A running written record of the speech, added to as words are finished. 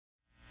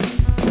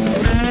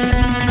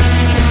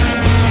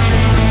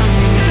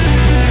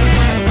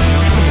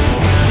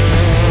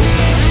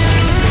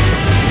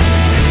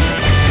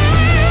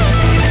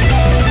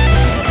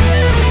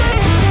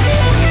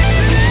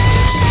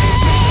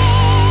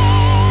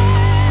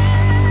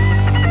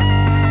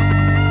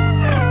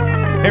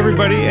Hey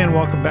everybody, and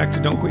welcome back to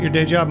Don't Quit Your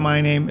Day Job.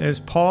 My name is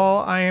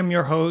Paul. I am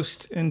your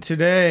host, and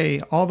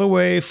today, all the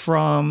way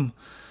from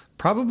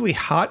probably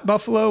hot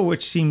Buffalo,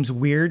 which seems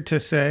weird to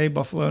say,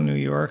 Buffalo, New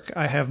York,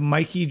 I have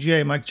Mike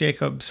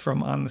Jacobs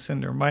from On the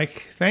Cinder.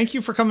 Mike, thank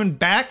you for coming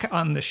back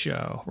on the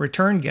show.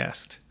 Return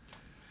guest.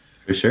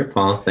 For sure,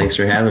 Paul. Thanks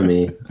for having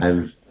me.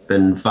 I've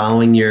been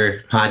following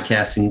your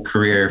podcasting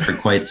career for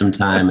quite some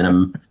time, and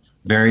I'm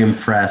very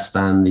impressed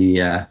on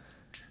the,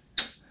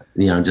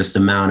 just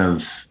amount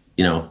of,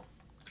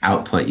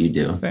 output you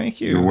do.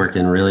 Thank you. You're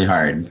working really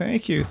hard.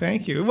 Thank you.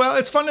 Well,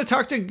 it's fun to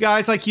talk to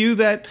guys like you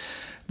that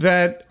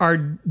are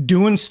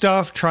doing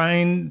stuff,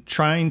 trying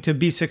to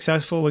be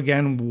successful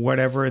again,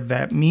 whatever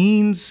that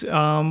means.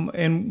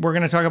 And we're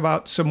going to talk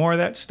about some more of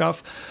that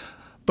stuff.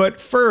 But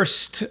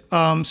first,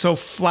 so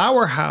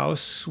Flower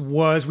House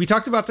we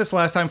talked about this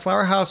last time.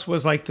 Flower House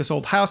was like this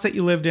old house that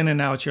you lived in, and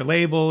now it's your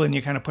label, and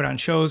you kind of put on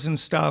shows and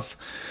stuff.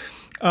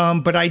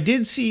 But I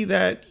did see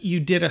that you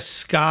did a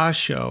ska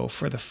show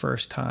for the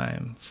first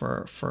time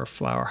for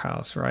Flower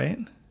House, right?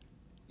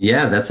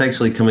 Yeah, that's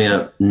actually coming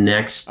up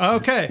next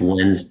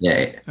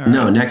Wednesday. Right.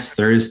 No, next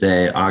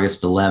Thursday,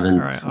 August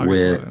 11th, August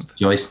with 11th.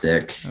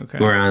 Joystick.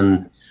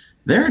 Okay.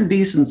 They're a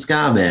decent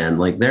ska band.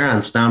 Like, they're on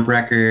Stomp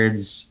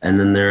Records, and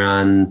then they're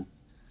on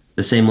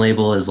the same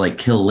label as like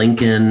Kill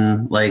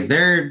Lincoln. Like,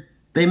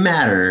 they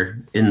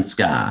matter in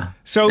ska.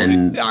 So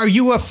are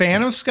you a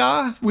fan of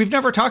ska? We've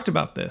never talked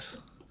about this.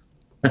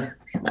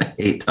 I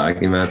hate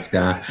talking about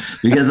ska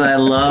because I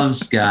love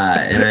ska,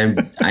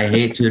 and I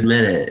hate to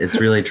admit it. It's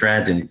really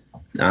tragic.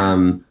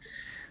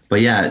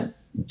 But yeah,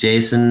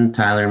 Jason,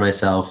 Tyler, and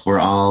myself were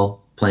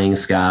all playing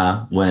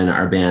ska when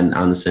our band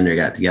On the Cinder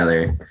got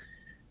together.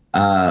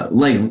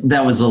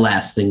 That was the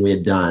last thing we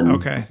had done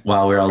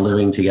while we were all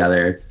living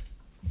together.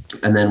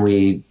 And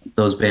then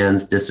those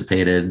bands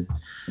dissipated,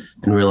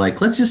 and we were like,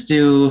 let's just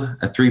do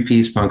a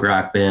 3-piece punk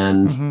rock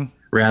band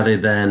rather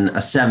than a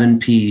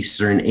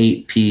 7-piece or an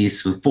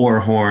 8-piece with 4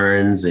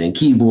 horns and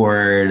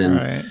keyboard.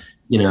 And,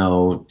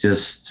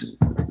 just,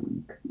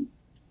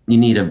 you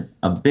need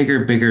a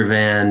bigger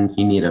van.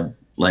 You need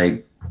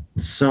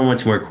so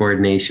much more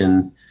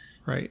coordination.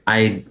 Right.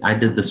 I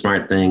did the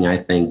smart thing. I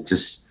think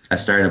I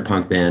started a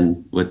punk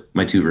band with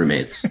my 2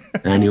 roommates,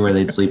 and I knew where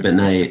they'd sleep at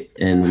night,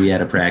 and we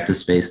had a practice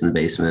space in the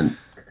basement.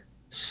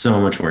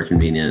 So much more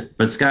convenient.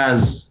 But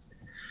ska's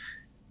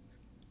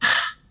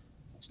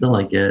still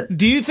like it.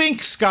 Do you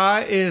think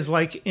ska is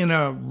like in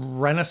a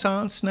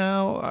renaissance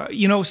now?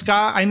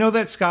 Ska, I know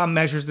that ska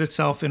measures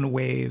itself in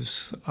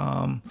waves,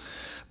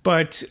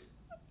 but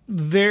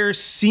there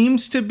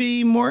seems to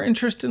be more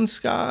interest in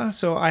ska.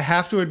 So I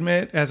have to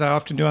admit, as I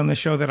often do on the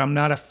show, that I'm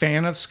not a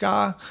fan of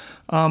ska.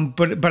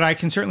 But I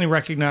can certainly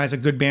recognize a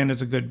good band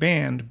is a good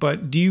band.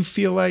 But do you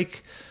feel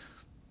like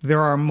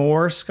there are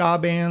more ska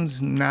bands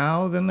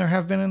now than there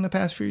have been in the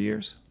past few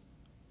years?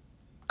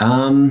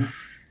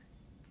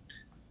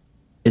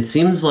 It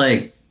seems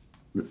like,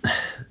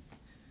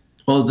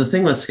 well, the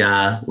thing with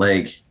ska,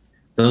 like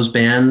those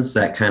bands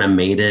that kind of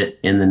made it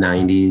in the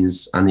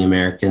 90s on the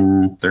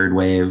American third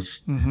wave,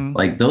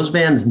 like those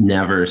bands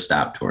never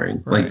stopped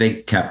touring. Right. Like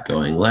they kept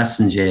going. Less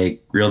Than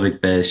Jake, Real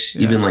Big Fish,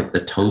 even like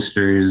the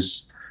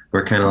Toasters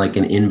were kind of like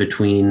an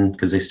in-between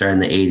because they started in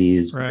the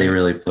 80s, but they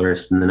really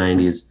flourished in the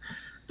 90s.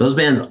 Those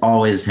bands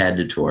always had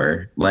to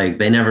tour. Like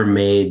they never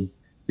made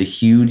the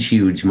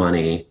huge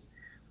money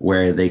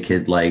where they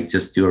could like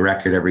just do a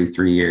record every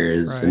 3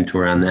 years and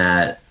tour on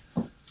that.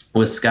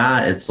 With ska,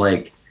 it's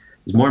like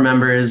there's more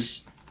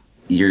members.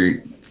 You're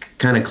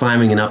kind of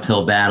climbing an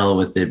uphill battle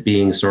with it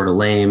being sort of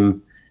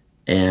lame.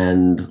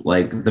 And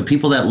like the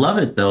people that love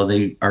it, though,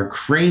 they are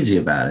crazy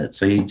about it.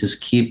 So you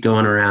just keep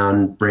going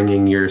around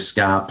bringing your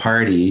ska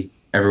party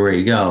everywhere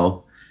you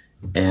go.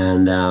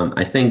 And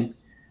I think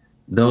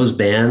those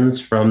bands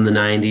from the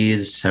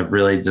 90s have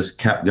really just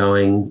kept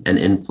going and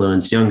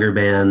influenced younger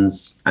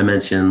bands. I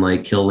mentioned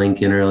like Kill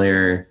Lincoln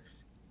earlier,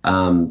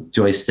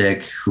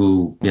 Joystick,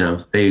 who,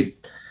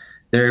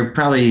 they're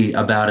probably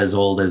about as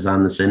old as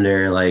On the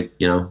Cinder,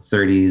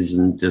 30s,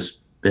 and just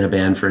been a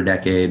band for a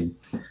decade.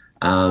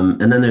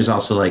 And then there's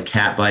also like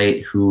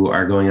Catbite, who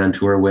are going on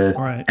tour with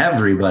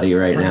everybody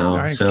right now.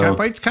 Right. So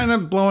Catbite's kind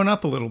of blowing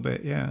up a little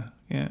bit. Yeah.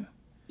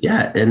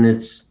 Yeah, and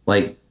it's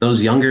like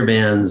those younger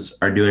bands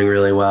are doing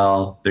really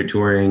well. They're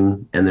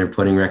touring and they're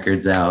putting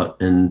records out,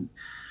 and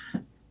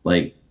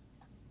like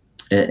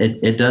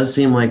it does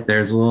seem like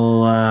there's a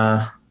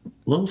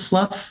little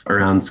fluff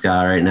around ska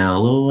right now, a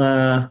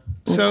little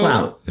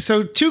clout.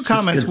 So 2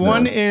 comments.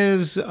 One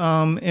is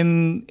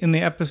in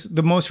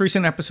the most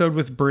recent episode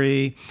with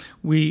Bree,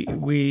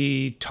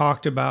 we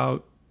talked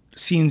about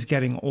scenes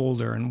getting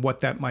older and what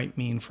that might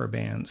mean for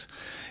bands.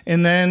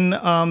 And then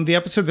the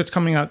episode that's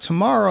coming out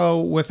tomorrow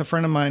with a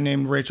friend of mine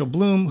named Rachel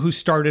Bloom, who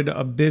started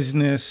a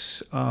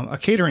business, a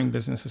catering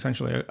business,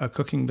 essentially a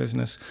cooking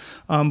business.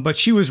 But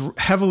she was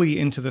heavily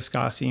into the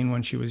ska scene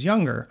when she was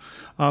younger.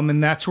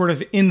 And that sort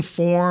of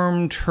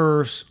informed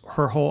her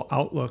whole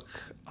outlook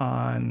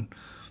on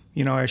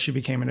as she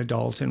became an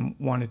adult and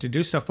wanted to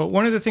do stuff. But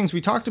one of the things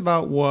we talked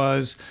about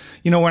was,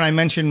 when I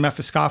mentioned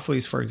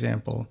Mephistopheles, for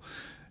example,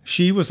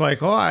 she was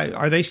like, "Oh,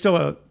 are they still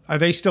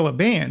a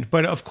band?"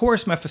 But of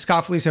course,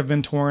 Mephistopheles have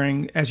been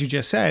touring, as you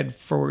just said,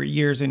 for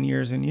years and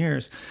years and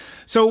years.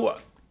 So,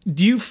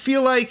 do you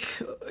feel like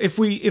if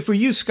we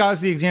use ska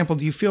as the example,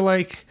 do you feel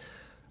like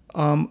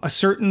a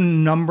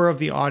certain number of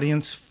the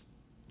audience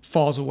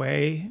falls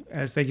away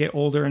as they get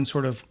older and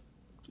sort of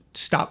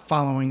stop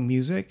following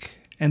music,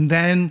 and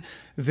then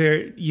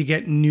you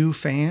get new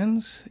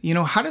fans?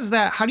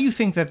 How do you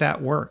think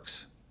that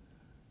works?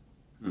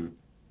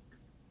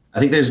 I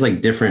think there's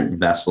like different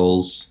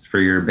vessels for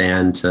your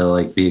band to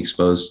like be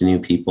exposed to new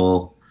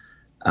people.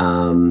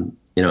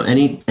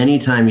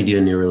 Anytime you do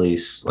a new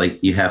release, like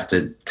you have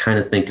to kind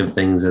of think of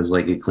things as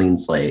like a clean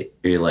slate.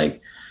 You're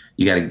like,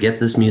 you got to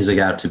get this music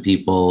out to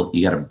people.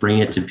 You got to bring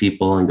it to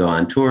people and go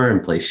on tour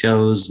and play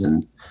shows.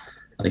 And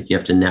like, you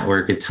have to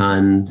network a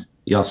ton.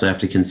 You also have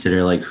to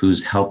consider like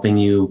who's helping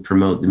you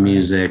promote the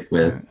music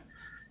with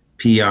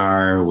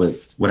PR,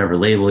 with whatever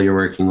label you're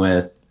working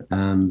with.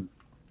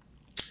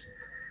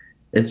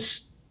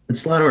 It's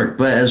a lot of work.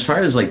 But as far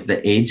as like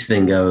the age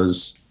thing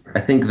goes,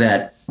 I think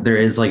that there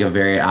is like a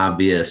very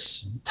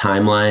obvious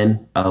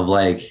timeline of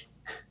like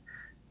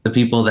the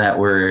people that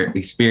were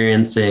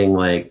experiencing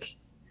like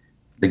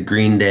the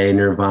Green Day,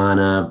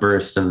 Nirvana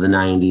burst of the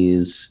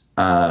 90s.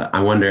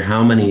 I wonder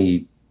how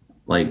many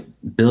like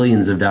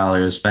billions of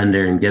dollars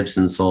Fender and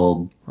Gibson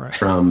sold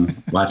from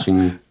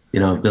watching,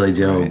 Billy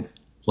Joe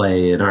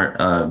play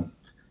and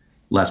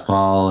Les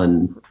Paul,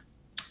 and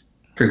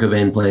Kurt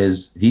Cobain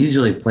plays. He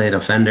usually played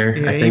a Fender.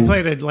 Yeah, I think.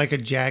 He played like a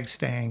Jag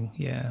Stang.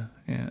 Yeah.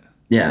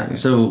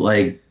 So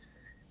like,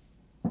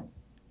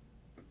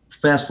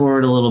 fast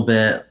forward a little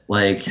bit,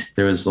 like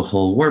there was the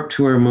whole Warped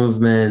Tour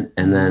movement.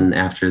 And then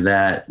after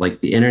that,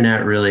 like the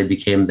internet really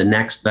became the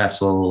next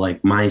vessel,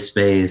 like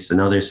MySpace and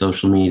other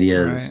social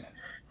medias.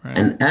 Right.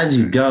 And as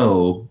you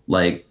go,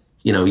 like,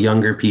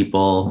 younger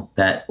people,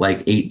 that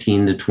like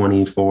 18 to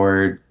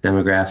 24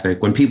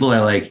 demographic, when people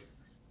are like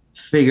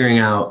figuring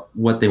out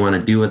what they want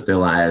to do with their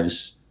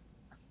lives,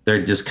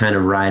 they're just kind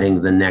of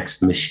riding the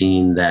next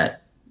machine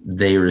that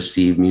they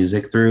receive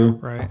music through.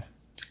 Right.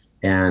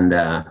 And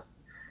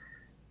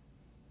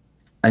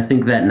I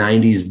think that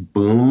 90s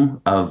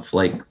boom of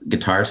like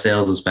guitar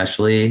sales,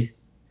 especially,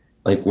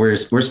 like we're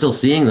still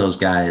seeing those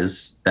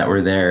guys that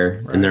were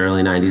there in the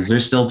early 90s. They're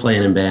still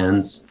playing in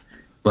bands,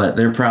 but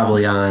they're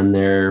probably on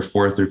their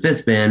fourth or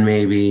fifth band,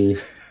 maybe.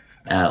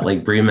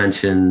 Like Brie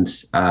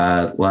mentioned,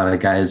 a lot of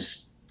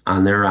guys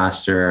on their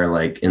roster are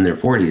like in their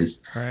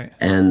 40s. Right.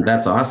 And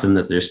that's awesome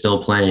that they're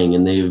still playing,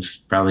 and they've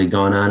probably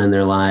gone on in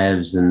their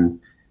lives and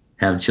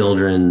have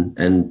children.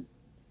 And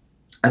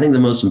I think the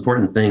most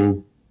important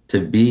thing to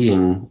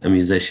being a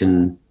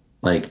musician,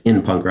 like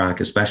in punk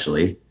rock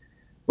especially,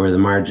 where the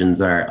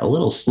margins are a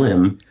little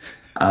slim,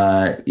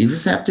 you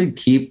just have to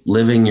keep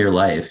living your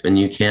life, and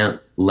you can't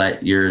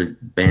let your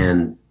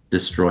band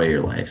destroy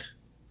your life.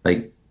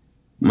 Like,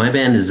 my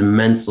band is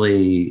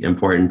immensely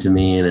important to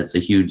me, and it's a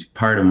huge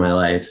part of my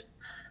life,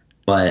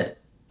 but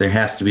there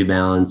has to be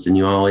balance, and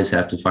you always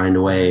have to find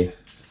a way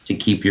to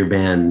keep your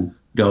band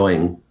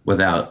going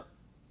without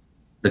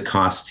the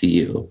cost to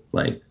you.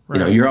 Like,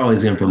 you're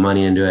always going to put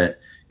money into it.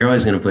 You're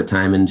always going to put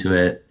time into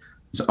it.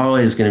 There's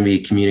always going to be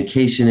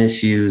communication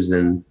issues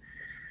and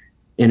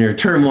inner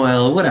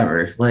turmoil,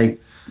 whatever.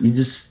 Like,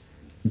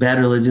 Bad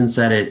Religion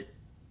said it,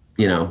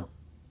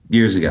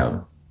 years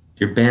ago.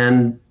 Your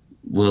band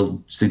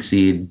will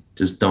succeed.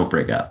 Just don't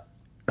break up.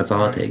 That's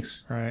all it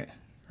takes.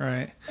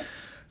 Right.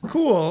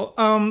 Cool.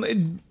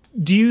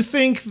 Do you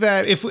think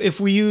that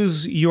if we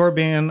use your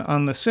band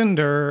on the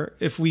Cinder,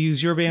 if we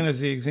use your band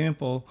as the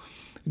example,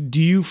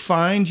 do you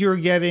find you're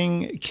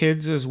getting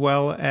kids as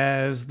well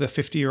as the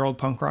 50-year-old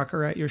punk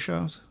rocker at your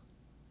shows?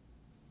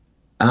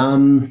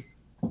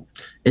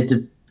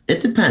 It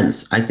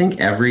depends. I think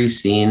every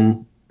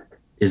scene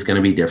is going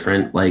to be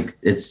different. Like,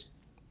 it's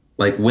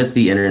like with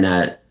the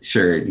internet,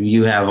 sure,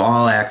 you have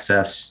all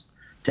access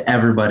to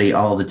everybody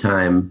all the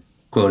time,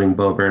 quoting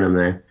Bo Burnham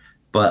there.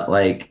 But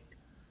like,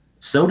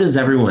 so does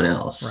everyone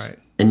else. Right.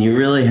 And you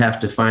really have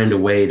to find a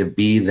way to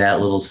be that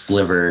little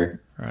sliver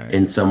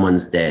in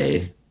someone's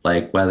day.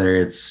 Like, whether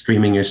it's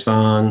streaming your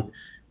song,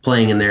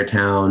 playing in their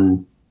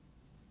town,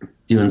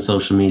 doing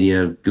social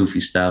media,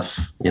 goofy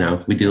stuff.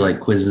 We do like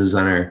quizzes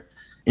on our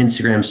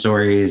Instagram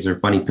stories or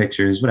funny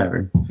pictures,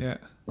 whatever. Yeah.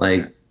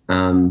 Like,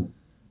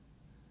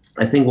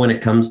 I think when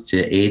it comes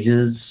to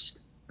ages,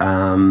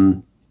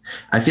 I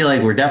feel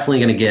like we're definitely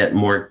going to get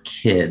more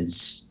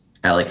kids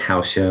at like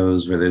house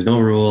shows where there's no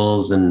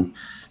rules, and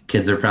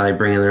kids are probably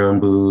bringing their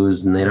own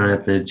booze and they don't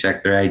have to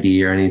check their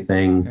ID or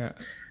anything. Yeah.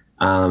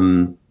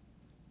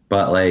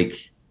 But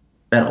like,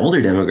 that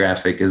older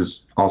demographic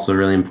is also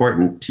really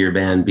important to your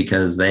band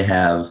because they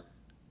have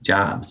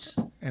jobs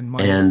and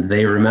money, and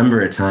they remember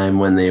a time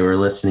when they were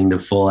listening to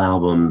full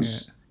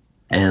albums.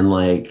 Yeah. And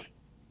like,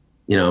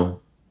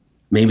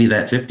 maybe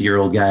that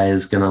 50-year-old guy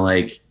is going to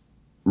like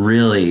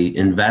really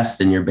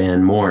invest in your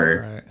band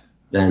more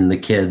than the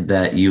kid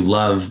that you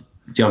love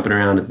jumping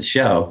around at the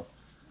show.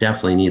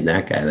 Definitely need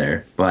that guy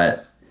there.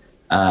 But,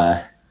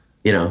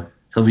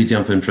 he'll be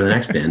jumping for the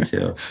next band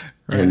too.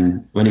 Right.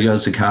 And when he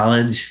goes to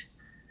college,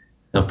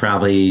 he'll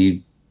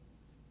probably,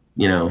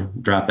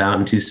 drop out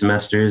in 2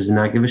 semesters and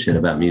not give a shit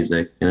about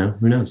music.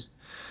 Who knows?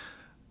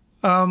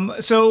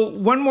 So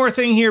one more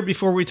thing here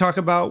before we talk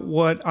about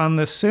what On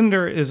the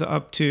Cinder is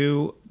up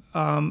to.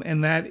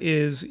 And that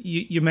is,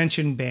 you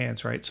mentioned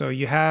bands, right? So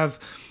you have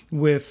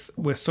with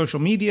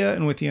social media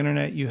and with the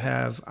internet, you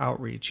have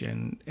outreach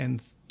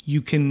and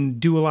you can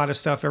do a lot of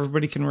stuff.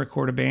 Everybody can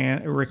record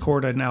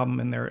an album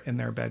in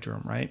their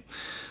bedroom, right?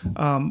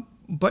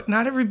 But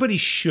not everybody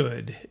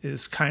should,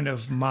 is kind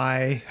of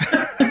my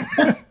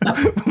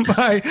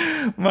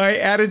my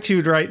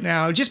attitude right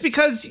now. Just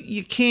because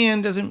you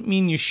can doesn't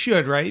mean you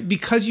should, right?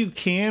 Because you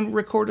can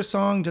record a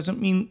song doesn't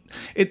mean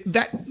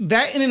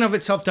that in and of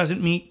itself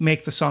doesn't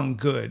make the song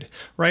good,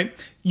 right?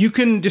 You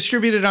can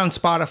distribute it on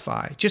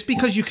Spotify. Just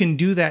because you can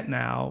do that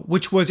now,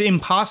 which was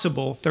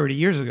impossible 30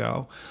 years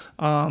ago,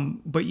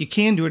 but you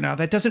can do it now,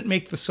 that doesn't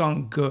make the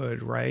song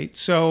good, right?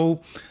 So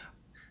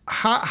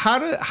how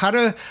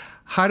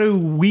do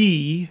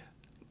we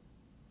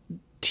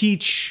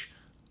teach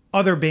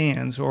other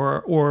bands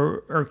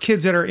or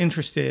kids that are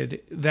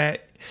interested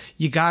that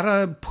you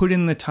gotta put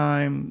in the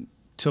time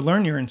to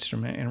learn your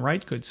instrument and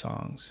write good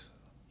songs?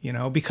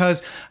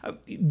 Because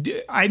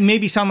I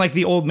maybe sound like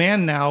the old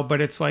man now,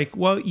 but it's like,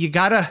 well, you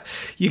gotta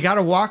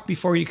walk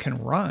before you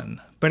can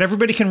run. But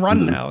everybody can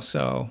run now,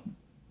 so.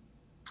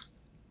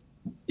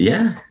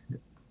 Yeah.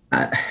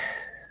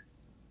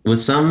 With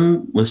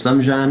some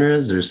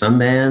genres or some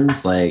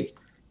bands, like,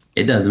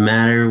 it doesn't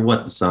matter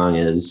what the song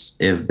is.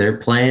 If they're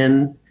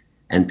playing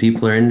and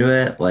people are into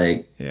it,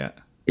 like, yeah,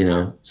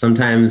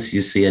 sometimes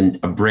you see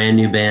a brand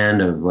new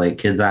band of like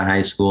kids out of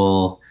high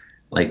school,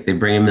 like they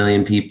bring 1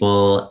 million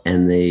people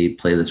and they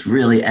play this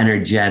really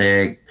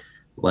energetic,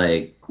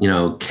 like,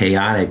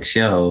 chaotic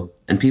show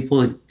and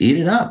people eat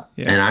it up.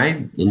 Yeah. And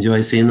I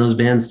enjoy seeing those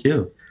bands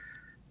too.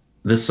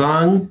 The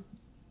song,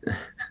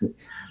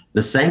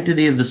 the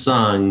sanctity of the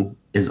song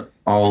is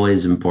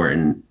always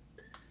important,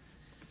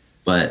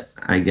 but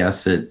I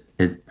guess it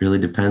really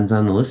depends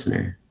on the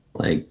listener.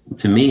 Like,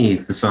 to me,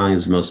 the song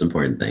is the most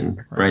important thing.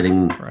 Right.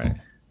 Writing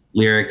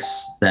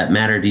lyrics that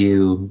matter to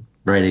you,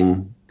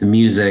 writing the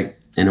music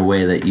in a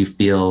way that you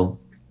feel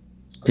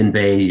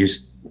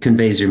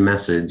conveys your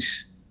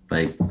message.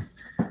 Like,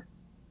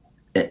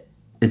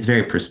 it's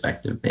very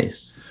perspective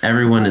based.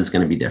 Everyone is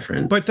going to be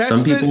different. But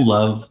some people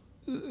love.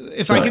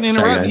 If I can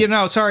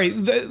interrupt, sorry.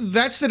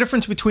 That's the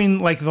difference between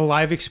like the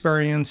live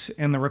experience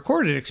and the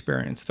recorded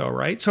experience, though,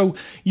 right? So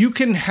you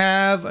can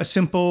have a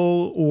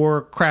simple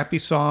or crappy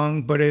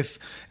song, but if,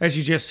 as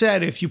you just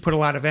said, if you put a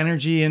lot of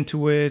energy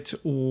into it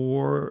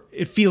or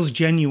it feels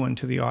genuine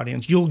to the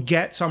audience, you'll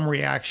get some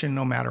reaction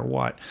no matter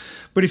what.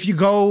 But if you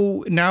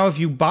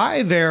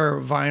buy their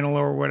vinyl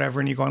or whatever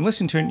and you go and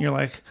listen to it and you're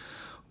like,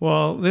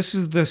 well, this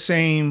is the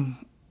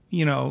same,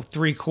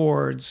 3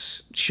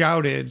 chords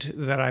shouted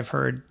that I've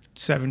heard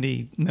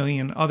 70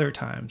 million other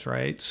times,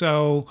 right?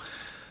 So,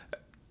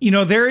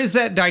 there is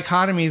that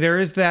dichotomy, there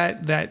is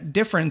that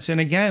difference.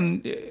 And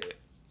again,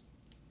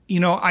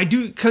 I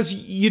do, because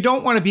you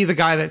don't want to be the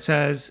guy that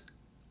says,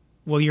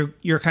 well,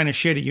 you're kind of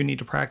shitty, you need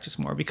to practice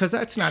more, because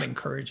that's not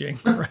encouraging,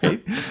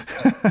 right?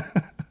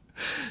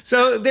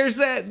 So there's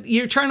that,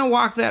 you're trying to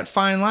walk that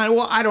fine line.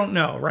 Well, I don't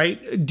know, right?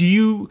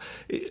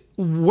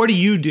 What do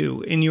you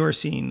do in your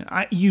scene?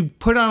 You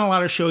put on a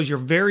lot of shows. You're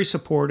very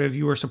supportive.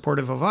 You were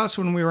supportive of us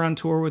when we were on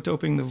tour with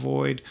Doping the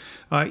Void,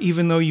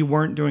 even though you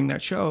weren't doing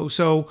that show.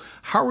 So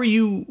how are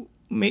you,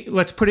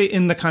 let's put it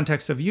in the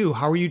context of you.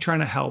 How are you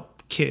trying to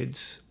help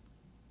kids?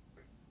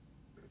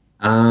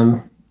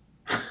 I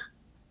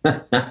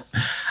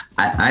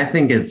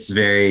think it's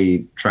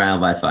very trial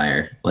by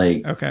fire.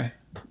 Like, okay.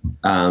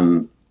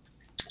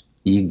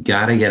 You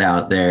got to get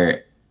out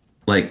there.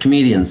 Like,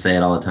 comedians say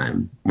it all the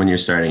time when you're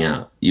starting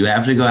out. You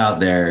have to go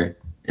out there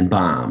and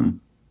bomb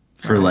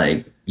for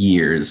like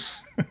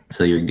years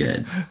till you're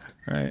good.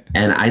 Right.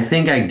 And I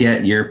think I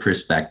get your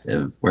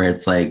perspective where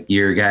it's like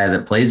you're a guy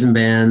that plays in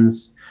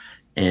bands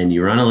and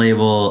you run a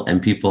label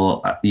and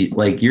people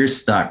like you're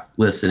stuck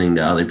listening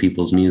to other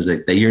people's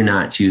music that you're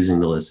not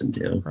choosing to listen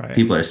to. Right.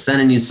 People are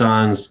sending you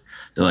songs.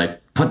 They're like,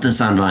 put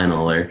this on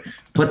vinyl or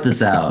put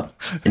this out,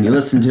 and you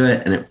listen to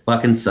it and it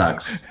fucking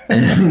sucks.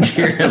 And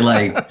you're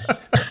like,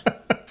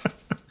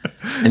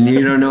 and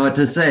you don't know what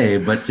to say,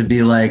 but to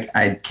be like,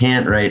 I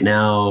can't right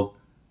now.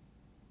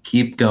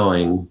 Keep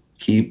going.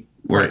 Keep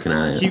working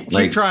on it.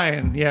 Keep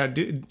trying. Yeah.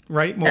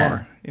 Write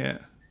more. Yeah.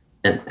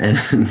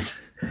 And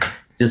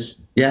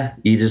just,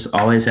 you just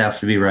always have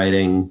to be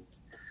writing.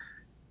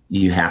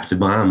 You have to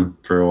bomb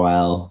for a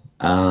while.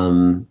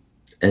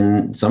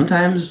 And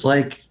sometimes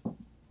like,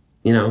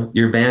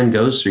 your band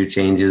goes through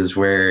changes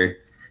where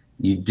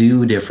you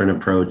do different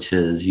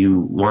approaches.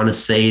 You want to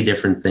say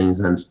different things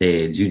on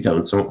stage. You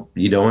don't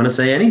want to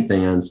say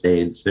anything on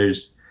stage.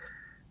 There's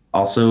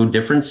also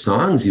different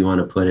songs you want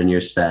to put in your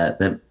set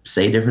that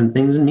say different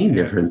things and mean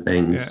different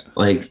things. Yeah.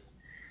 Like,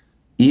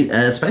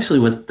 especially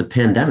with the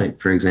pandemic,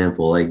 for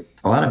example, like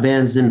a lot of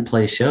bands didn't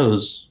play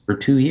shows for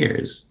 2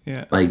 years.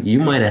 Yeah. Like you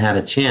might have had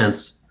a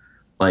chance,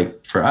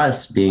 like for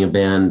us being a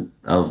band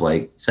of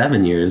like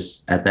 7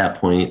 years at that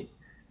point,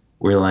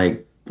 we're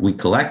like, we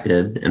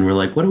collected and we're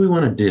like, what do we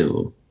want to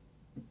do?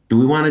 Do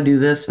we want to do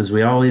this as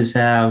we always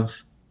have?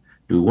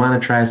 Do we want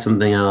to try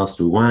something else?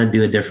 Do we want to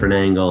do a different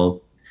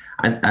angle?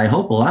 I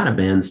hope a lot of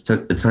bands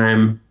took the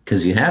time,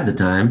 because you had the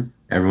time.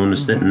 Everyone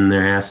was sitting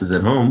their asses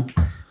at home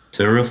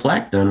to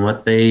reflect on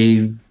what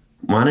they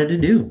wanted to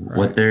do,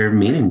 what they're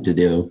meaning to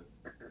do,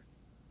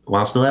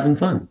 while still having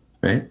fun,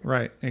 right?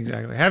 Right,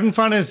 exactly. Having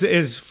fun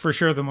is for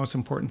sure the most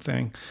important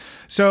thing.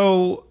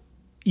 So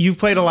you've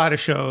played a lot of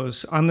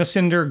shows. On the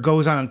Cinder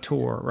goes on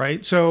tour,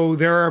 right? So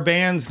there are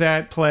bands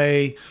that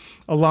play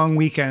a long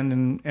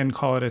weekend and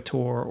call it a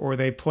tour, or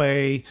they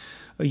play,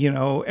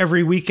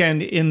 every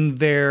weekend in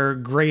their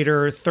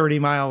greater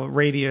 30-mile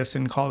radius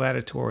and call that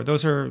a tour.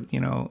 Those are,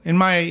 in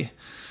my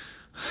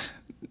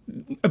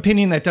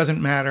opinion, that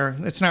doesn't matter.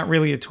 It's not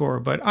really a tour,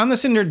 but On the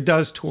Cinder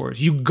does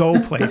tours. You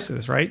go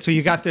places, right? So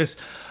you got this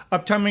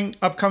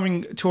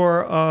upcoming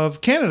tour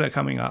of Canada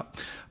coming up.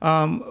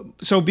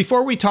 So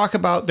before we talk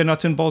about the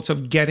nuts and bolts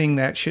of getting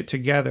that shit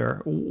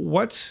together,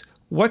 what's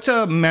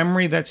a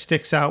memory that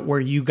sticks out where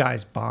you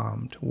guys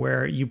bombed,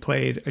 where you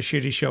played a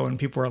shitty show and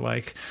people were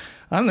like,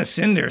 On the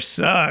Cinder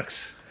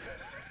sucks?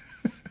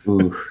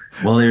 Ooh.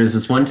 Well, there was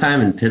this one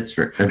time in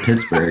Pittsburgh.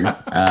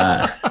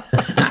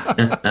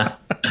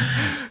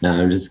 No,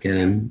 I'm just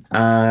kidding.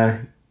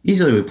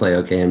 Usually we play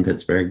okay in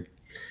Pittsburgh.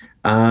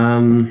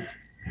 So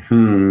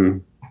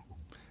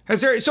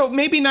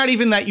maybe not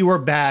even that you were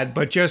bad,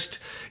 but just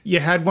you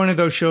had one of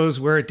those shows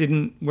where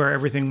where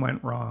everything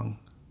went wrong.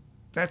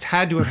 That's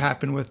had to have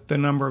happened with the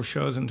number of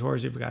shows and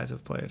tours you guys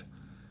have played.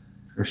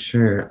 For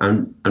sure.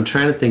 I'm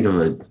trying to think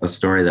of a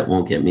story that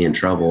won't get me in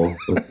trouble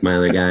with my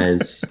other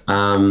guys.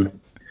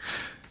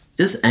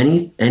 Just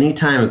any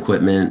time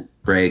equipment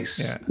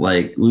breaks,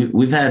 like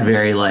we've had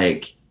very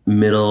like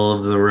middle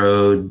of the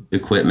road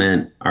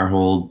equipment our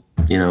whole,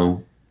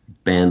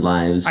 band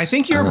lives. I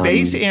think your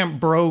bass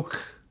amp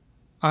broke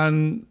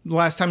on the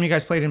last time you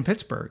guys played in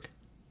Pittsburgh.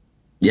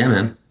 Yeah,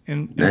 man.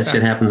 That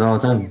shit happens all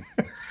the time.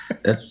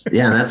 That's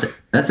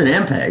an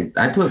Ampeg.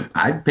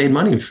 I paid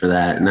money for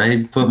that and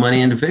I put money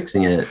into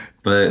fixing it,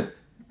 but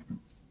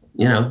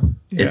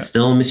it's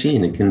still a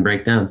machine. It can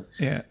break down.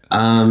 Yeah.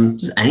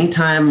 Just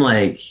anytime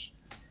like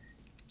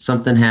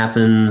something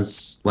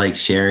happens, like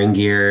sharing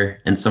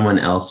gear and someone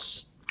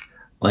else,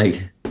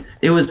 like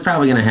it was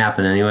probably going to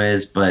happen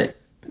anyways, but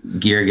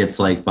gear gets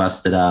like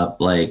busted up.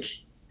 Like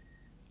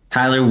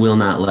Tyler will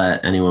not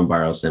let anyone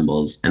borrow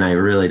cymbals, and I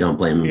really don't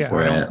blame him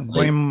for it.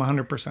 Blame him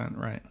 100%.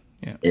 Right.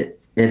 Yeah.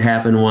 It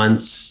happened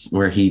once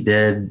where he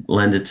did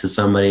lend it to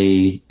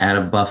somebody at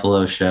a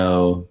Buffalo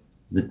show.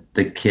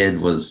 The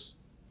kid was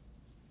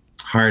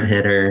hard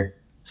hitter,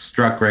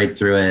 struck right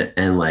through it,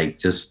 and like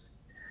just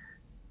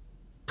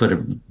put a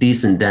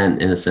decent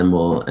dent in a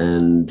cymbal.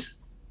 And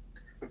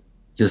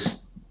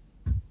just,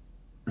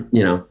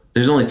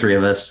 there's only three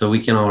of us, so we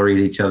can all read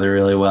each other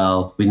really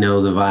well. We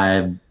know the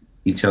vibe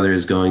each other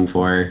is going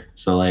for.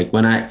 So like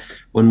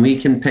when we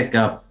can pick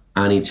up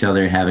on each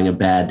other having a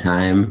bad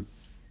time,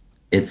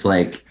 it's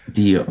like,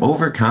 do you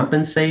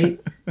overcompensate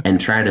and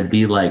try to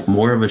be like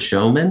more of a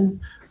showman,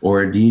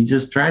 or do you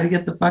just try to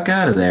get the fuck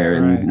out of there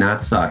and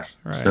not suck?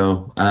 Right.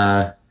 So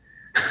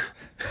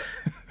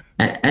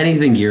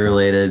anything gear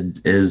related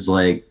is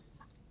like,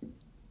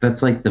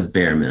 that's like the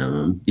bare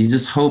minimum. You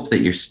just hope that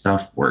your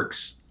stuff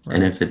works. Right.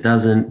 And if it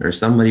doesn't, or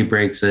somebody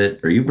breaks it,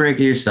 or you break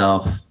it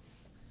yourself,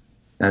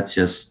 that's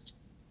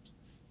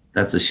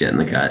a shit in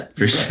the cut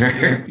for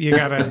sure. You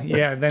gotta,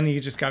 then you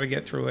just gotta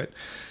get through it.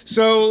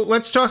 So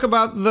let's talk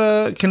about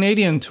the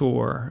Canadian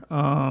tour.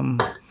 Talk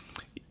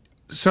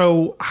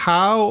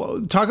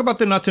about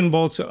the nuts and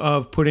bolts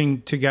of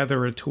putting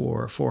together a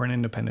tour for an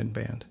independent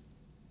band.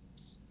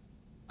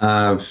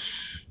 A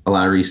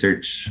lot of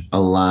research, a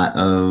lot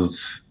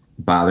of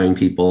bothering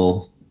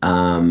people,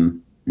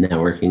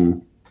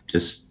 networking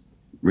just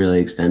really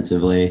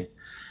extensively.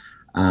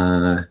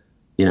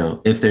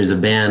 If there's a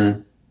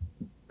band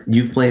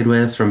you've played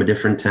with from a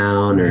different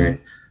town, or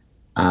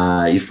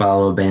you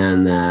follow a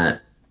band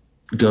that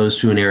goes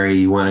to an area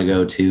you want to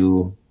go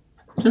to,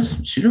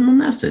 just shoot them a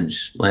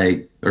message,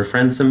 or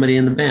friend somebody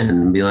in the band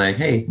and be like,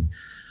 hey,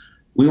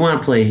 we want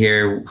to play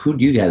here. Who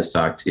do you guys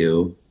talk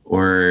to?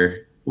 Or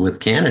with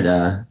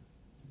Canada,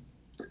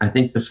 I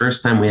think the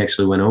first time we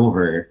actually went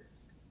over,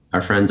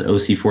 our friends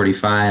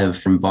OC45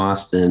 from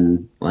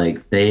Boston,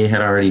 they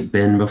had already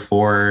been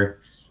before,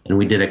 and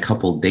we did a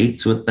couple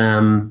dates with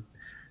them.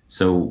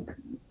 So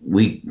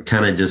we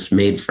kind of just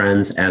made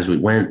friends as we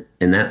went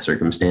in that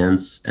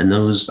circumstance. And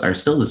those are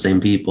still the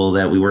same people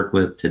that we work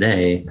with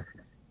today.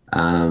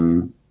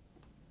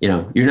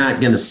 You're not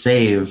going to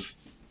save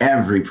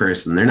every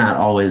person. They're not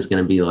always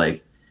going to be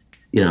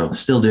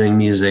still doing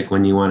music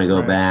when you want to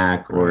go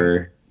back,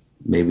 or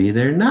maybe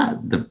they're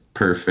not the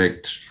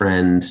perfect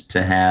friend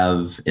to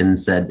have in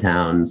said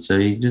town. So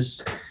you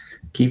just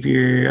keep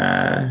your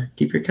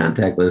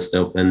contact list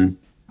open.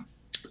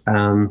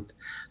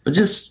 But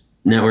just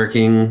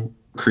networking,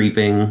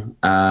 creeping,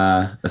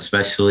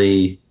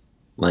 especially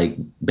like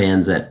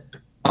bands that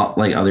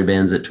like other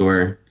bands that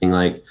tour, being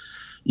like,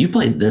 "You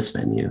played this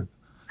venue.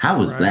 How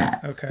was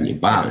that?" Okay. And you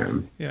bother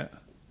them. Yeah.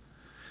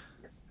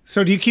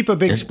 So do you keep a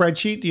big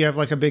spreadsheet? Do you have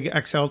like a big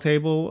Excel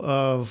table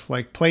of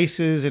like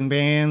places and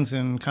bands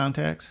and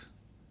contacts?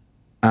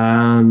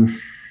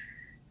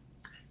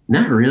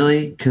 Not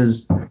really,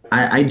 because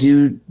I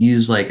do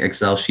use like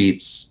Excel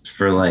sheets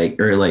for like,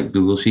 or like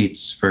Google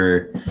Sheets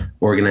for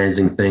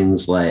organizing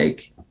things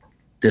like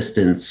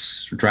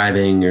distance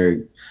driving or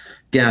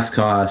gas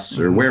costs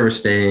or where we're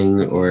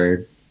staying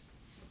or,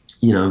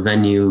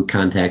 venue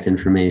contact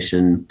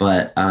information.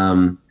 But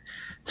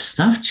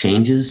stuff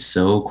changes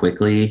so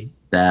quickly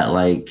that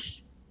like,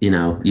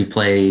 you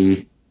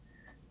play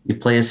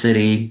a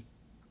city,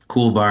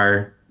 cool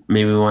bar,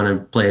 maybe we want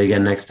to play it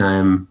again next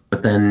time,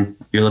 but then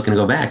you're looking to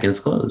go back and it's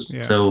closed.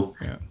 Yeah. So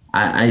Yeah.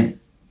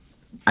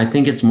 I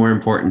think it's more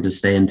important to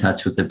stay in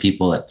touch with the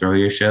people that throw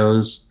your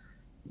shows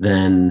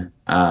than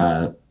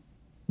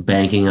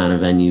banking on a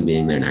venue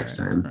being there next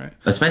time. Right.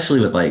 Especially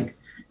with like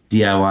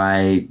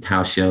DIY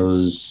house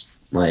shows,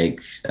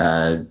 like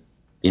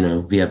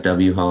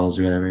VFW halls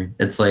or whatever.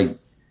 It's like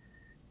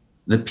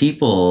the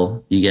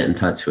people you get in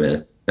touch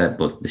with that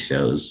book the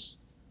shows,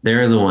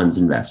 they're the ones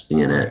investing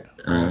in it.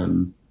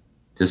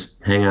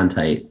 Just hang on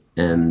tight.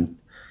 And,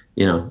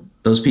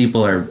 those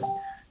people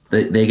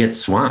they get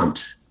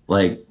swamped.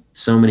 Like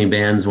so many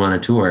bands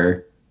want to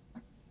tour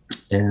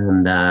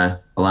and a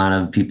lot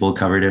of people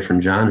cover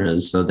different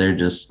genres. So they're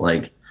just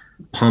like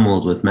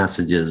pummeled with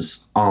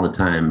messages all the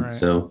time. Right.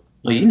 So,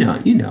 well, you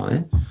know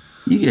it.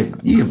 You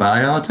get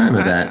bothered all the time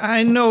with that.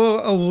 I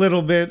know a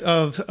little bit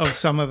of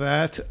some of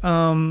that.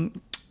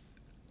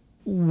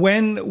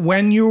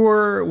 When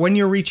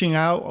you're reaching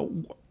out,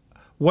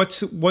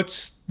 what's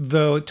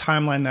the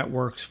timeline that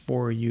works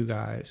for you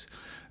guys?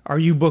 Are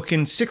you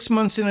booking 6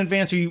 months in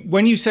advance?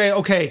 When you say,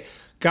 okay,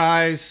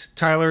 guys,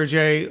 Tyler,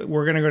 Jay,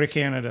 we're going to go to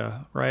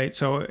Canada, right?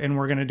 So, and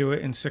we're going to do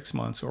it in 6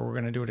 months, or we're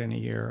going to do it in a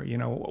year.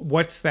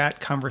 What's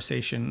that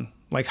conversation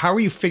like? How are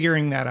you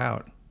figuring that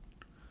out?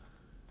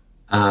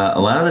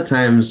 A lot of the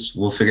times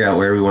we'll figure out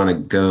where we want to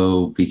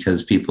go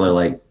because people are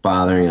like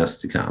bothering us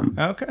to come.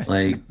 Okay.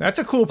 Like, that's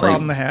a cool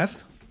problem to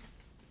have.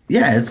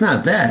 Yeah, it's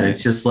not bad.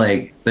 It's just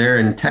like they're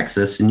in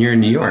Texas and you're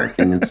in New York,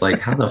 and it's like,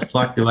 how the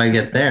fuck do I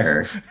get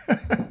there?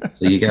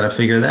 So you got to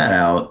figure that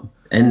out.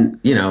 And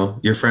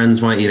your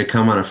friends want you to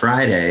come on a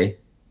Friday,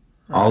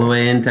 all the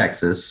way in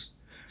Texas.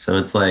 So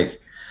it's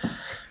like,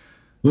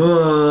 do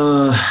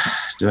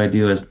I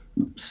do a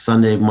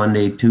Sunday,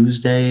 Monday,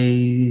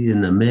 Tuesday in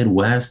the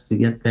Midwest to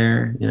get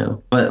there?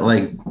 But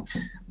like,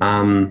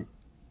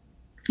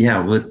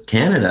 with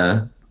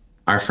Canada,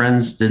 our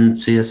friends didn't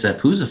see us at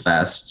Pouzza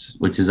Fest,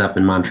 which is up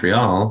in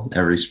Montreal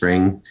every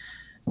spring.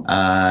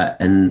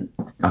 And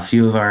a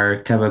few of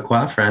our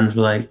Quebecois friends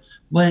were like,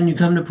 when you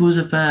come to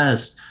Pouzza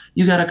Fest,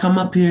 you got to come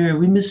up here.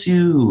 We miss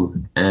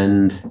you.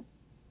 And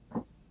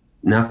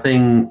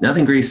nothing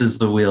greases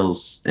the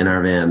wheels in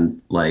our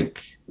van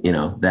like,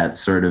 that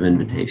sort of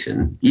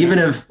invitation.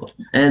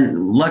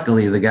 And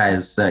luckily the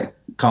guys that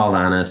called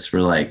on us were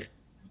like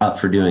up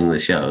for doing the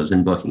shows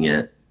and booking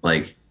it.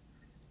 Like,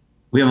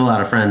 we have a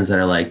lot of friends that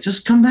are like,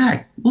 just come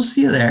back. We'll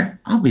see you there.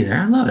 I'll be there.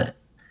 I love it.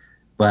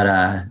 But,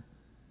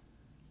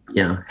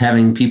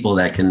 having people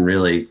that can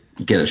really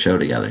get a show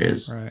together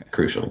is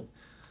crucial.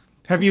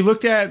 Have you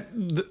looked at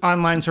the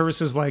online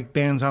services like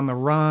Bands on the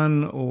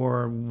Run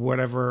or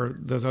whatever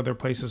those other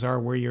places are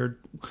where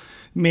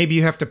maybe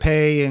you have to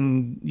pay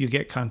and you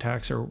get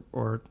contacts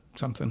or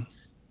something?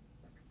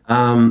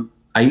 I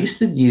used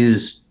to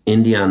use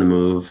Indie on the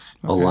Move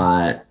a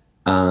lot.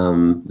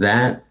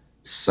 That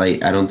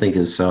site I don't think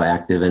is so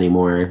active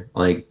anymore.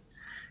 Like,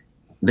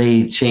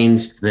 they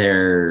changed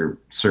their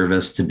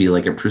service to be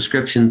like a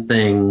prescription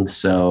thing.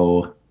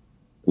 So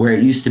where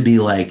it used to be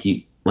like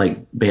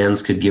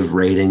bands could give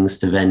ratings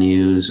to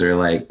venues, or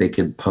like they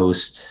could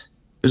post,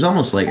 there's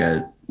almost like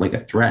a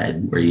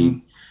thread where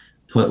you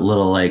put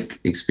little like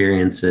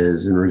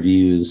experiences and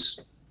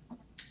reviews.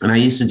 And I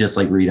used to just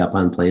like read up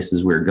on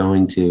places we were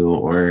going to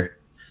or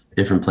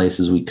different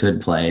places we could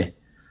play.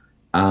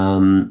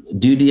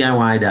 DoDIY.org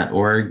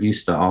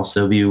used to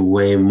also be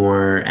way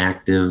more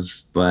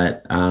active,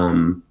 but I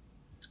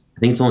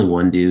think it's only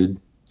one dude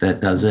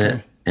that does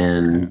it.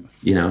 And,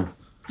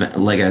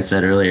 like I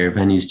said earlier,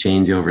 venues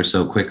change over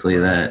so quickly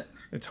that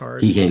it's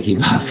hard. He can't keep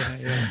up.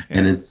 Yeah.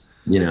 And it's,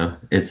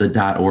 it's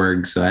a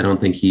 .org, so I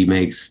don't think he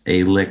makes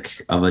a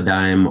lick of a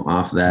dime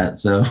off that.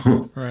 So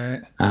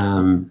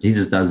he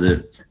just does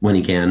it when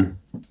he can.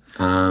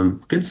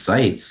 Good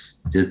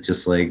sites. It's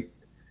just like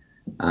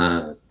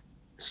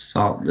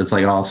it's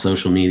like all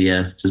social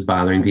media, just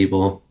bothering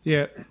people.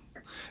 Yeah.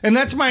 And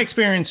that's my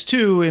experience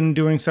too in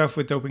doing stuff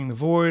with Doping the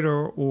Void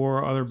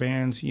or other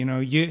bands.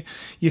 You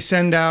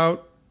send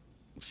out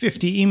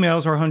 50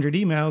 emails or 100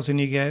 emails and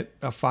you get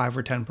a 5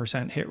 or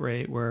 10% hit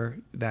rate where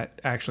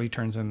that actually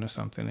turns into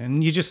something.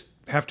 And you just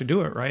have to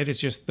do it, right? It's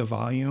just the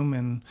volume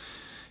and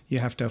you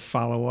have to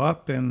follow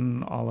up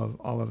and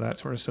all of that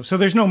sort of stuff. So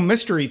there's no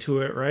mystery to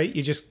it, right?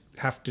 You just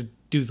have to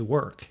do the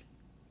work.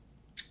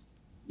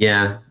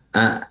 Yeah.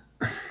 I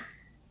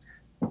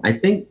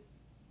think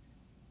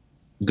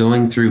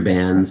going through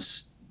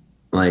bands,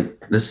 like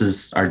this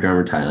is our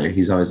drummer Tyler.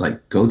 He's always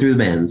like, go through the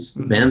bands.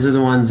 The bands are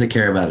the ones that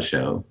care about a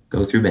show.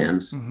 Go through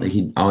bands. Like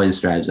he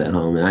always drives that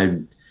home.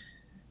 And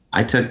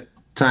I took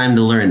time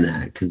to learn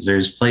that because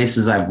there's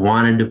places I've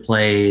wanted to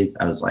play.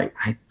 I was like,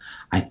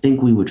 I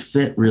think we would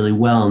fit really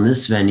well in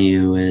this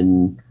venue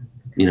in,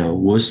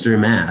 Worcester,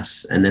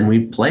 Mass. And then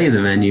we play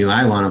the venue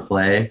I want to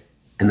play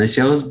and the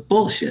show is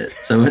bullshit.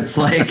 So it's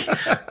like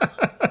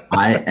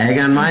I egg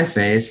on my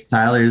face.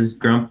 Tyler's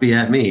grumpy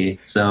at me.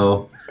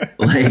 So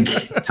like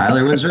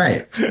Tyler was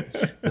right.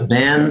 The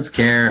bands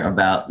care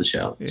about the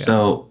show. Yeah.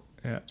 So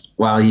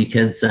while you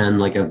can send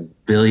like a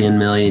million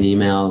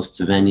emails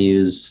to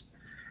venues,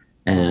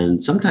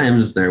 and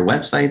sometimes their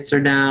websites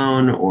are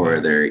down or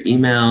their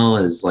email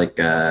is like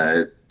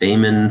a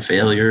daemon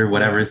failure,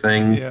 whatever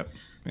thing. Yeah.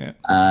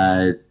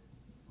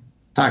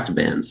 Talk to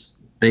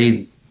bands.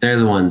 They're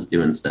the ones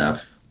doing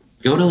stuff.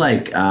 Go to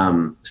like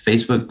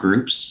Facebook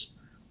groups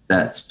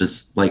that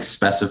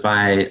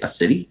specify a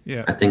city.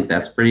 Yeah. I think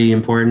that's pretty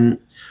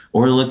important.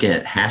 Or look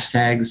at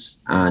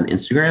hashtags on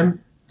Instagram.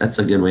 That's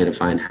a good way to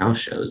find house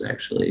shows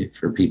actually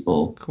for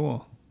people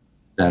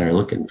that are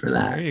looking for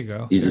that. There you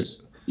go. You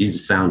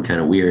just sound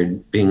kind of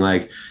weird being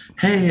like,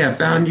 hey, I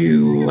found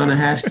you on a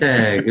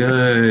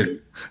hashtag.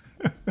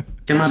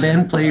 Can my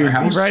band play your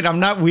house? Right. I'm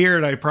not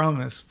weird, I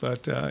promise.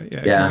 But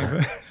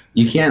yeah.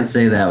 You can't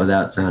say that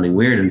without sounding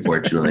weird,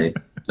 unfortunately.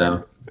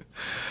 So,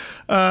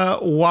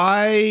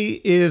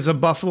 why is a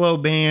Buffalo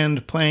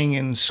band playing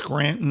in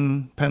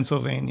Scranton,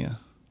 Pennsylvania?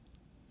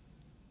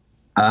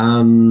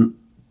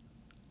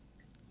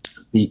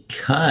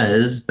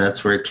 Because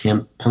that's where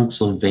Camp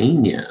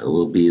Punksylvania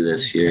will be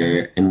this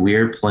year. And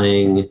we're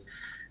playing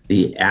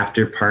the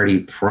after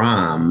party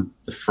prom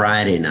the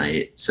Friday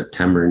night,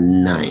 September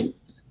 9th.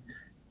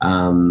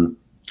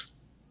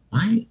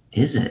 Why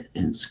is it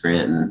in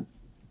Scranton?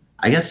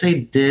 I guess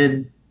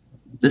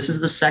this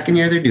is the second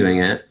year they're doing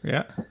it.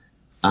 Yeah.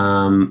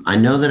 I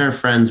know that our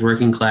friends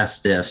Working Class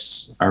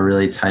Stiffs are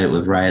really tight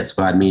with Riot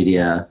Squad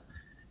Media.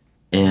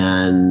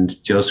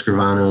 And Joe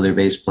Scrivano, their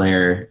bass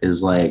player,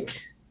 he's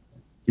like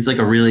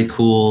a really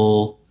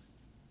cool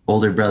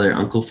older brother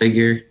uncle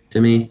figure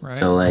to me. Right.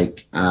 So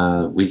like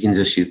we can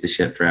just shoot the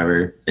shit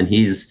forever. And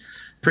he's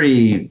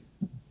pretty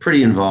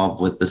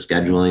involved with the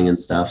scheduling and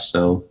stuff.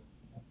 So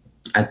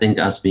I think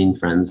us being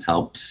friends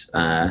helped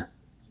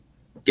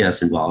get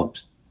us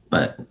involved.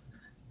 But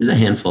there's a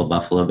handful of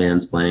Buffalo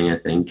bands playing, I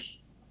think.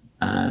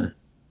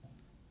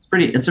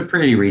 It's a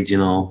pretty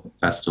regional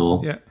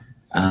festival. Yeah.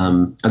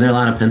 Are there a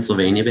lot of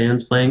Pennsylvania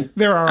bands playing?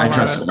 There are. I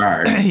trust there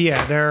are.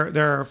 Yeah,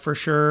 there are for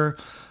sure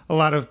a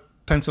lot of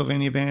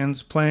Pennsylvania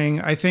bands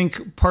playing. I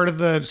think part of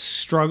the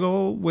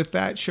struggle with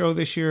that show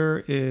this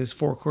year is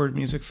Four Chord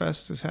Music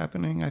Fest is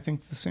happening, I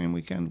think, the same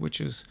weekend, which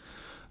is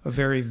a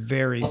very,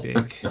 very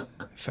big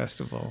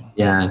festival.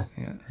 Yeah.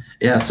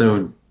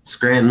 So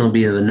Scranton will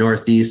be the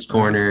northeast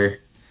corner.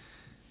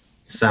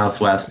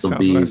 Southwest will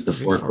be the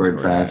Four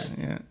Chord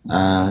Fest.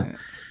 Yeah.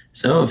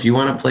 So if you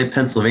want to play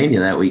Pennsylvania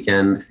that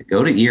weekend,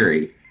 go to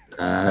Erie.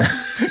 I'm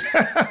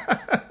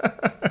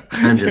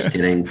just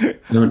kidding.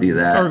 Don't do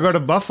that. Or go to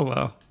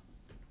Buffalo.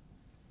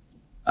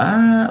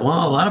 Well,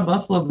 a lot of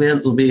Buffalo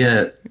bands will be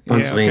at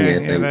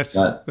Pennsylvania. I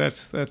think.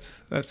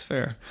 That's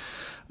fair.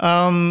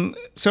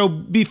 So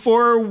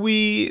before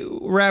we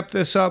wrap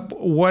this up,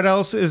 what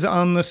else is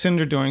on the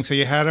Cinder doing? So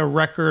you had a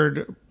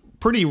record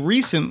pretty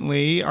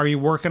recently. Are you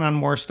working on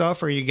more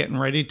stuff? Are you getting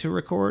ready to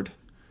record?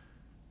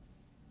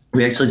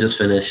 We actually just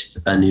finished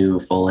a new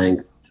full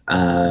length.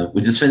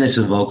 We just finished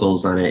the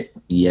vocals on it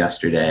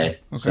yesterday. Okay.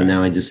 So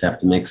now I just have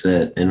to mix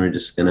it and we're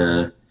just going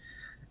to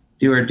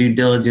do our due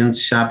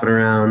diligence, shop it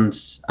around.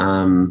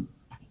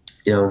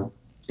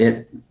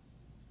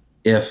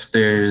 If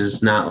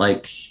there's not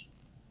like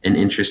an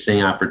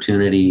interesting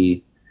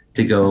opportunity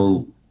to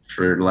go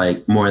for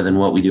like more than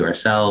what we do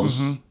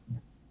ourselves,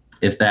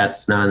 if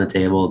that's not on the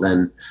table,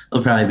 then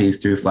it'll probably be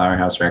through Flower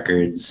House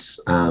Records,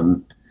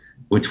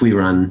 which we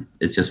run.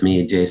 It's just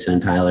me, Jason,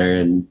 and Tyler,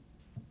 and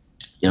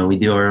we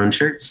do our own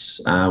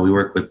shirts. We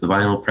work with the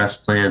vinyl press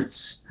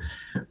plants,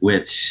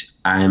 which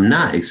I'm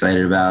not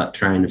excited about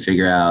trying to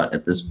figure out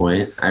at this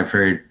point. I've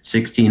heard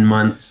 16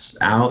 months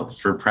out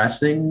for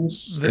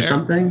pressings or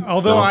something.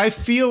 Although I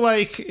feel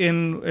like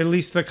in at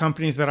least the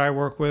companies that I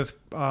work with,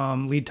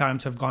 lead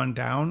times have gone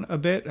down a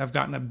bit, have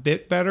gotten a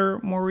bit better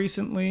more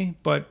recently,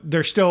 but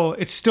it's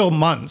still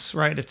months,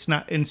 right? It's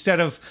not, instead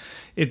of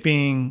it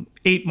being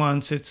 8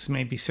 months, it's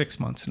maybe 6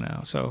 months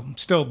now. So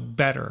still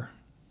better.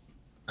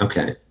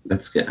 Okay,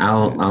 that's good.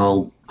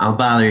 I'll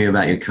bother you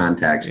about your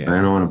contacts, but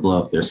I don't want to blow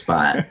up their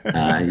spot.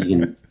 You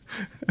can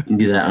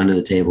do that under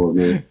the table with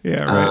me.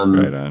 Yeah,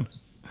 right on.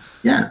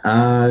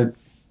 Yeah,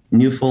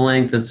 new full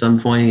length at some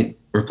point.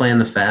 We're playing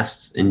the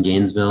Fest in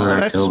Gainesville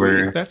in October.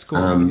 Sweet. That's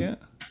cool. Yeah,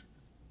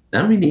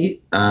 that'll be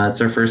neat. It's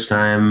our first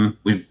time.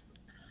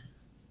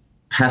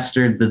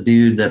 pestered the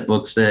dude that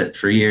books it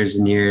for years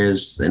and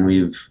years, and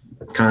we've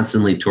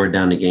constantly toured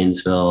down to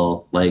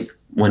Gainesville, like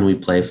when we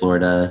play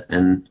Florida,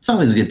 and it's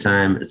always a good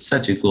time. It's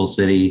such a cool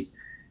city.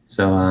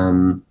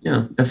 So,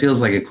 it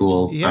feels like a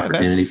cool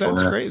opportunity for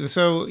us. That's great.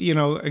 So,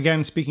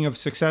 again, speaking of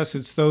success,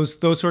 it's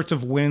those sorts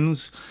of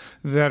wins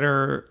that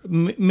are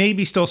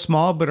maybe still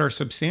small, but are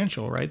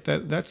substantial, right?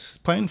 That's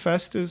Playing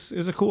Fest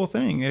is a cool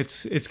thing.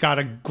 It's got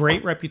a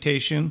great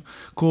reputation.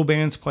 Cool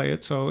bands play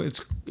it. So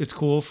it's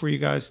cool for you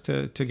guys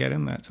to get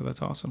in that. So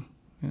that's awesome.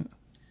 Yeah.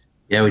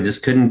 Yeah, we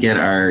just couldn't get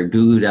our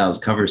Goo Goo Dolls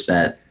cover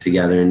set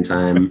together in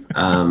time.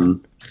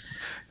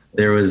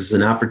 There was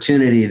an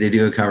opportunity to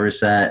do a cover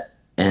set,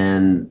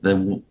 and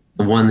the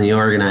one the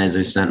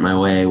organizer sent my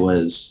way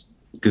was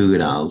Goo Goo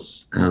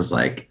Dolls. And I was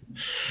like,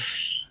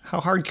 how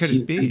hard could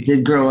it be? I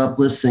did grow up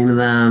listening to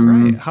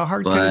them. Right. How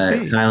hard could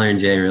it be? Tyler and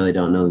Jay really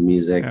don't know the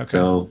music. Okay.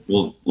 So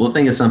we'll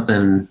think of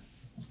something.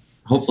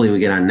 Hopefully we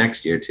get on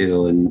next year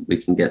too, and we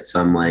can get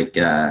some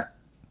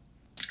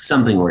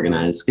something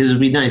organized, because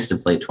it'd be nice to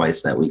play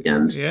twice that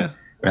weekend. Yeah.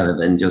 Rather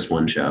than just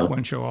one show.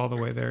 One show all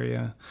the way there,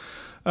 yeah.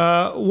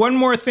 One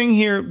more thing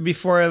here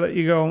before I let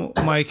you go,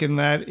 Mike, and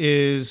that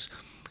is,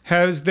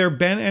 has there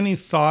been any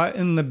thought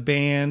in the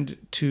band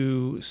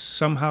to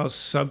somehow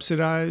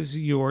subsidize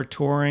your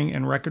touring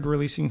and record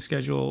releasing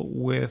schedule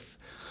with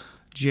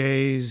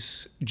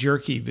Jay's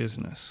jerky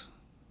business?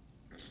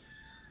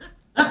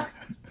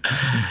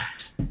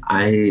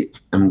 I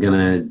am going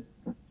to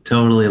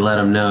totally let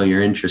him know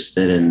you're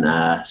interested in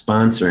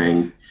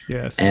sponsoring.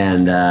 Yes.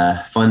 And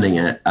funding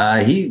it.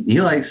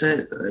 He likes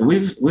it.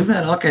 We've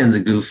had all kinds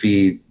of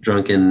goofy,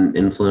 drunken,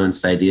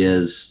 influenced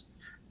ideas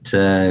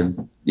to,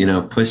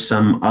 push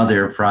some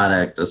other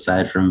product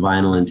aside from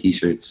vinyl and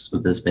t-shirts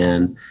with this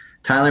band.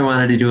 Tyler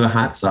wanted to do a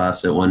hot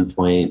sauce at one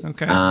point.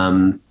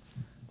 Okay.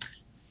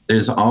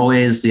 There's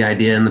always the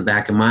idea in the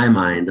back of my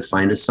mind to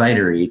find a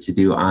cidery to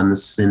do On the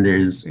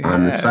Cinders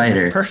on the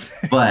cider.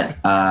 Perfect. But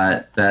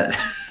that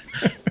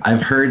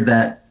I've heard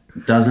that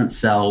doesn't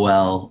sell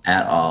well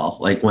at all.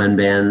 Like when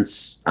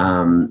bands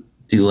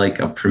do like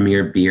a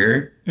premiere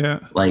beer,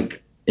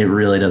 like it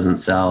really doesn't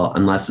sell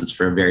unless it's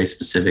for a very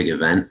specific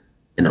event,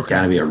 and it's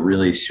got to be a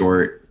really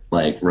short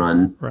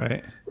run.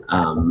 Right.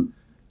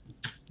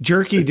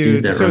 Jerky,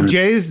 dude. So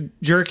Jay's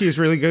jerky is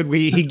really good.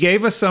 He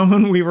gave us some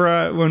when we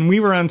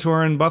were on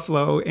tour in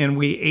Buffalo, and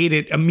we ate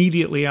it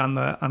immediately on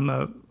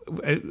the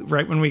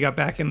right when we got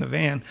back in the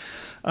van.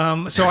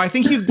 So I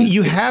think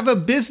you have a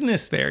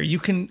business there.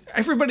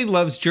 Everybody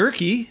loves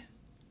jerky.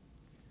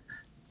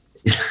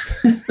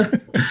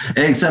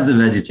 Except the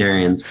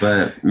vegetarians,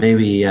 but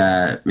maybe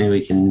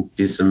we can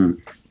do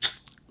some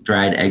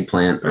dried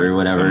eggplant or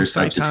whatever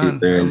substitute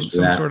there is for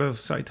that. Some sort of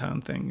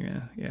seitan thing.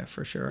 Yeah,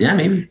 for sure. Yeah,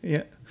 maybe.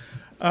 Yeah.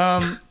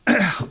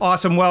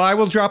 Awesome. Well, I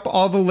will drop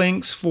all the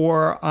links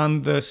for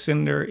On the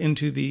Cinder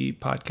into the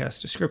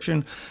podcast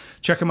description.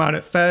 Check them out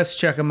at Fest.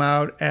 Check them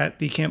out at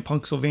the Camp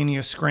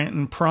Punksylvania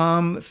Scranton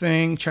Prom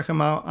thing. Check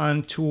them out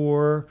on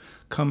tour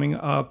coming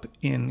up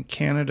in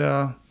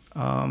Canada.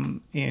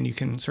 And you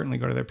can certainly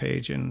go to their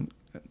page. And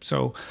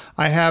so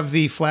I have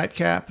the flat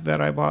cap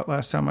that I bought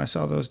last time I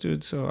saw those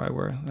dudes. So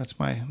that's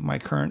my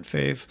current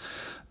fave.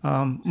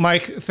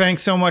 Mike,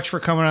 thanks so much for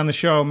coming on the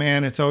show,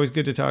 man. It's always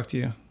good to talk to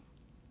you.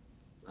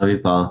 Love you,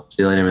 Paul.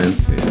 See you later, man.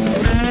 See you.